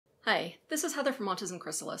Hi, this is Heather from Autism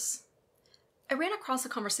Chrysalis. I ran across a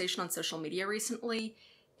conversation on social media recently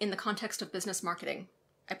in the context of business marketing.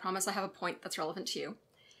 I promise I have a point that's relevant to you.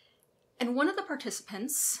 And one of the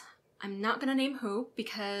participants, I'm not going to name who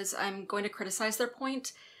because I'm going to criticize their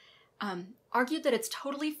point, argued that it's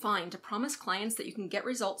totally fine to promise clients that you can get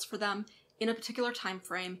results for them in a particular time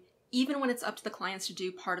frame, even when it's up to the clients to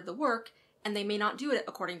do part of the work and they may not do it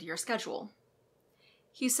according to your schedule.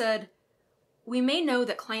 He said, "We may know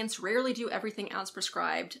that clients rarely do everything as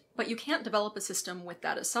prescribed, but you can't develop a system with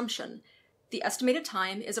that assumption. The estimated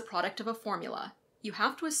time is a product of a formula. You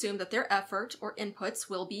have to assume that their effort or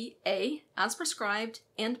inputs will be A, as prescribed,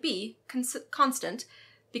 and B, constant,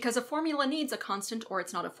 because a formula needs a constant or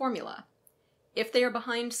it's not a formula. If they are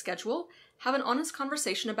behind schedule, have an honest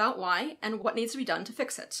conversation about why and what needs to be done to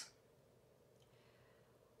fix it."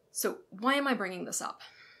 So why am I bringing this up?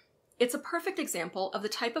 It's a perfect example of the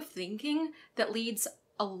type of thinking that leads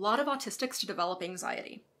a lot of autistics to develop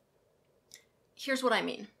anxiety. Here's what I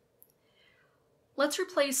mean. Let's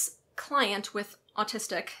replace client with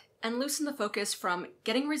autistic and loosen the focus from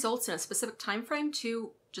getting results in a specific time frame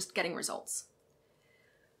to just getting results.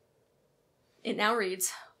 It now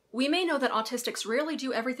reads, "We may know that autistics rarely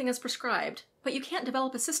do everything as prescribed, but you can't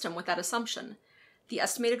develop a system with that assumption. The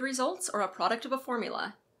estimated results are a product of a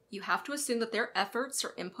formula. You have to assume that their efforts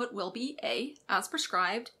or input will be A, as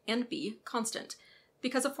prescribed, and B, constant,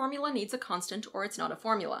 because a formula needs a constant or it's not a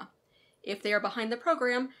formula. If they are behind the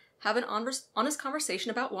program, have an honest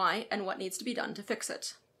conversation about why and what needs to be done to fix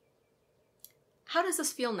it." How does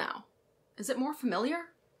this feel now? Is it more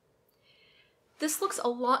familiar? This looks a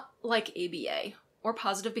lot like ABA, or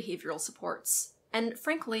positive behavioral supports, and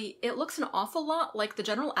frankly, it looks an awful lot like the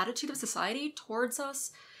general attitude of society towards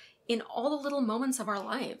us in all the little moments of our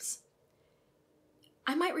lives.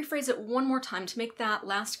 I might rephrase it one more time to make that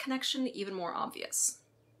last connection even more obvious.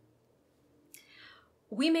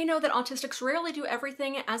 We may know that autistics rarely do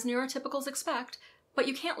everything as neurotypicals expect, but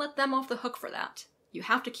you can't let them off the hook for that. You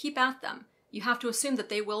have to keep at them. You have to assume that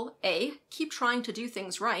they will A, keep trying to do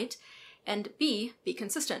things right, and B, be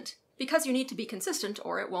consistent, because you need to be consistent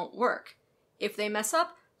or it won't work. If they mess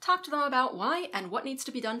up, talk to them about why and what needs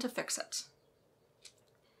to be done to fix it.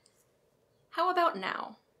 How about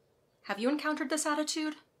now? Have you encountered this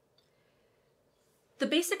attitude? The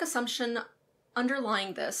basic assumption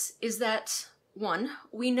underlying this is that 1,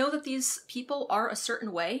 we know that these people are a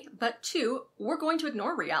certain way, but 2, we're going to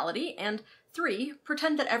ignore reality, and 3,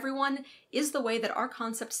 pretend that everyone is the way that our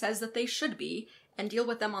concept says that they should be and deal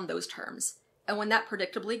with them on those terms. And when that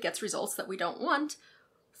predictably gets results that we don't want,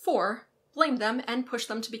 4, blame them and push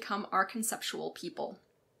them to become our conceptual people.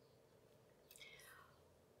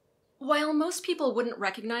 While most people wouldn't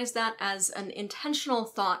recognize that as an intentional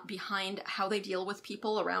thought behind how they deal with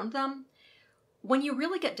people around them, when you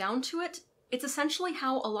really get down to it, it's essentially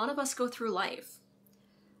how a lot of us go through life.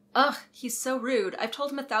 "Ugh, he's so rude. I've told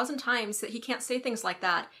him 1,000 times that he can't say things like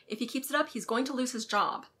that. If he keeps it up, he's going to lose his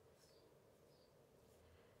job."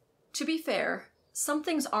 To be fair, some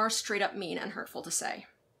things are straight up mean and hurtful to say.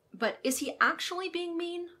 But is he actually being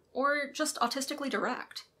mean or just autistically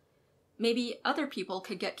direct? Maybe other people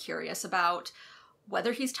could get curious about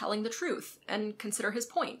whether he's telling the truth and consider his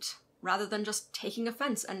point, rather than just taking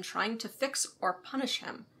offense and trying to fix or punish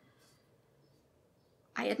him.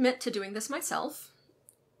 I admit to doing this myself.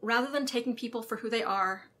 Rather than taking people for who they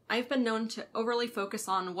are, I've been known to overly focus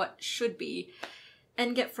on what should be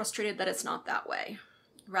and get frustrated that it's not that way,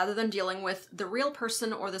 rather than dealing with the real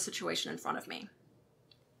person or the situation in front of me.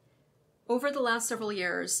 Over the last several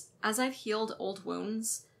years, as I've healed old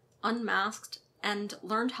wounds, unmasked, and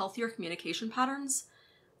learned healthier communication patterns,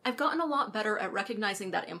 I've gotten a lot better at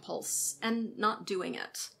recognizing that impulse and not doing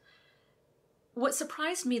it. What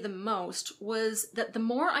surprised me the most was that the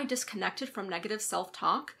more I disconnected from negative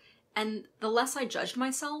self-talk and the less I judged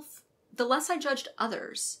myself, the less I judged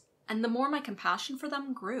others, and the more my compassion for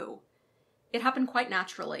them grew. It happened quite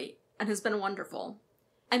naturally and has been wonderful.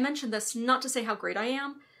 I mention this not to say how great I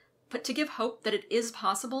am, but to give hope that it is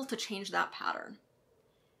possible to change that pattern.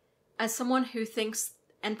 As someone who thinks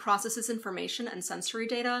and processes information and sensory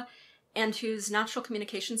data, and whose natural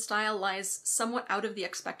communication style lies somewhat out of the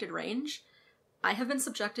expected range, I have been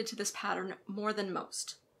subjected to this pattern more than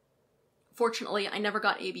most. Fortunately, I never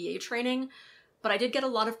got ABA training, but I did get a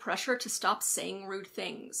lot of pressure to stop saying rude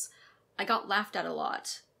things. I got laughed at a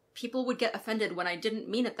lot. People would get offended when I didn't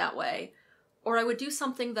mean it that way, or I would do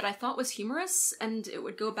something that I thought was humorous and it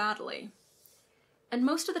would go badly. And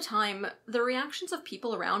most of the time, the reactions of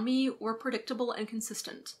people around me were predictable and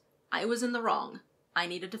consistent. I was in the wrong. I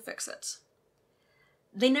needed to fix it.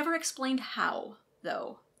 They never explained how,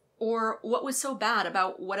 though, Or what was so bad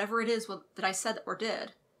about whatever it is that I said or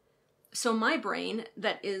did? So my brain,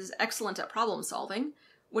 that is excellent at problem solving,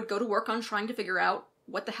 would go to work on trying to figure out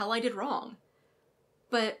what the hell I did wrong.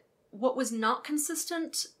 But what was not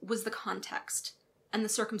consistent was the context and the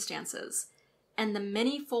circumstances and the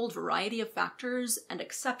many-fold variety of factors and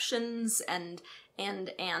exceptions and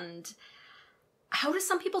how do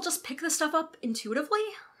some people just pick this stuff up intuitively?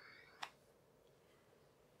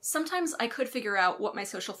 Sometimes I could figure out what my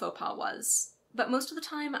social faux pas was, but most of the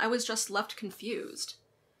time I was just left confused.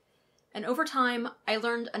 And over time, I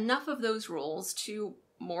learned enough of those rules to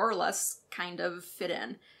more or less kind of fit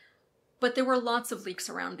in. But there were lots of leaks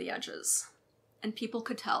around the edges, and people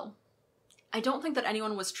could tell. I don't think that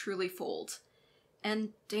anyone was truly fooled, and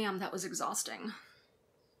damn, that was exhausting.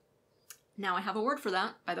 Now I have a word for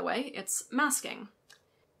that, by the way, it's masking.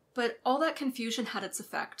 But all that confusion had its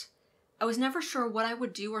effect. I was never sure what I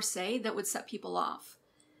would do or say that would set people off.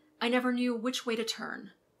 I never knew which way to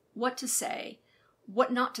turn, what to say,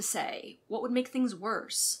 what not to say, what would make things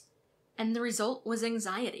worse. And the result was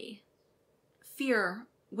anxiety. Fear,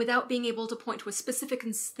 without being able to point to a specific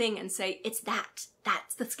thing and say, it's that's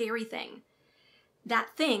the scary thing.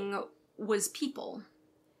 That thing was people.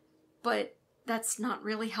 But that's not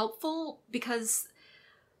really helpful because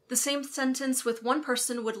the same sentence with one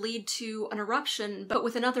person would lead to an eruption, but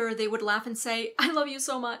with another they would laugh and say, I love you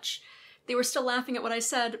so much. They were still laughing at what I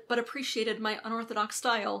said, but appreciated my unorthodox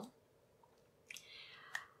style.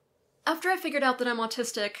 After I figured out that I'm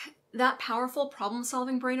autistic, that powerful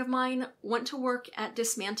problem-solving brain of mine went to work at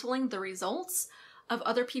dismantling the results of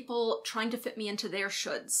other people trying to fit me into their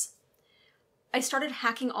shoulds. I started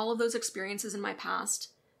hacking all of those experiences in my past,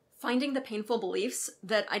 finding the painful beliefs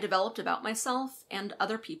that I developed about myself and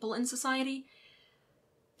other people in society,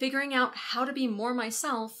 figuring out how to be more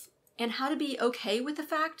myself and how to be okay with the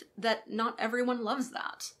fact that not everyone loves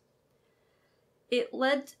that. It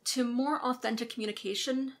led to more authentic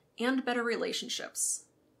communication and better relationships.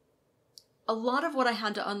 A lot of what I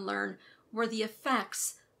had to unlearn were the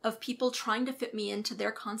effects of people trying to fit me into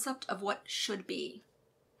their concept of what should be.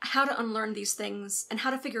 How to unlearn these things and how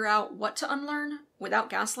to figure out what to unlearn without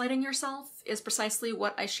gaslighting yourself is precisely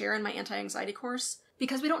what I share in my anti-anxiety course,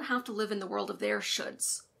 because we don't have to live in the world of their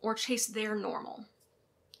shoulds or chase their normal.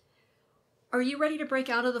 Are you ready to break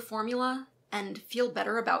out of the formula and feel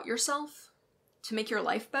better about yourself? To make your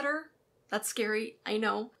life better? That's scary, I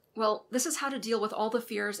know. Well, this is how to deal with all the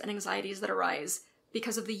fears and anxieties that arise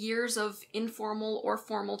because of the years of informal or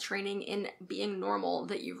formal training in being normal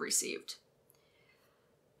that you've received.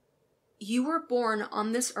 You were born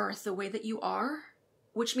on this earth the way that you are,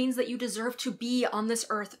 which means that you deserve to be on this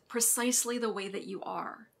earth precisely the way that you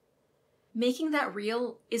are. Making that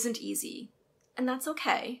real isn't easy, and that's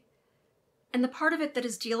okay. And the part of it that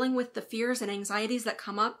is dealing with the fears and anxieties that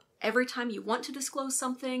come up every time you want to disclose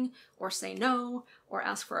something, or say no, or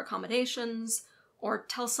ask for accommodations, or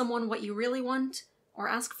tell someone what you really want, or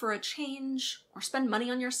ask for a change, or spend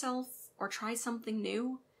money on yourself, or try something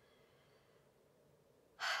new.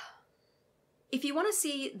 If you want to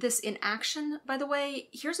see this in action, by the way,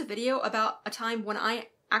 here's a video about a time when I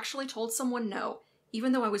actually told someone no,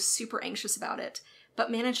 even though I was super anxious about it, but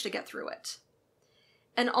managed to get through it.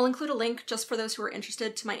 And I'll include a link just for those who are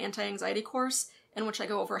interested to my anti-anxiety course, in which I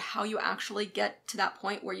go over how you actually get to that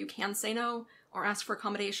point where you can say no, or ask for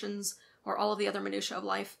accommodations, or all of the other minutiae of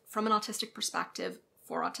life from an autistic perspective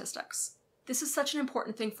for autistics. This is such an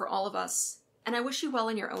important thing for all of us, and I wish you well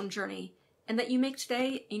in your own journey, and that you make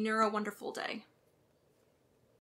today a neuro-wonderful day.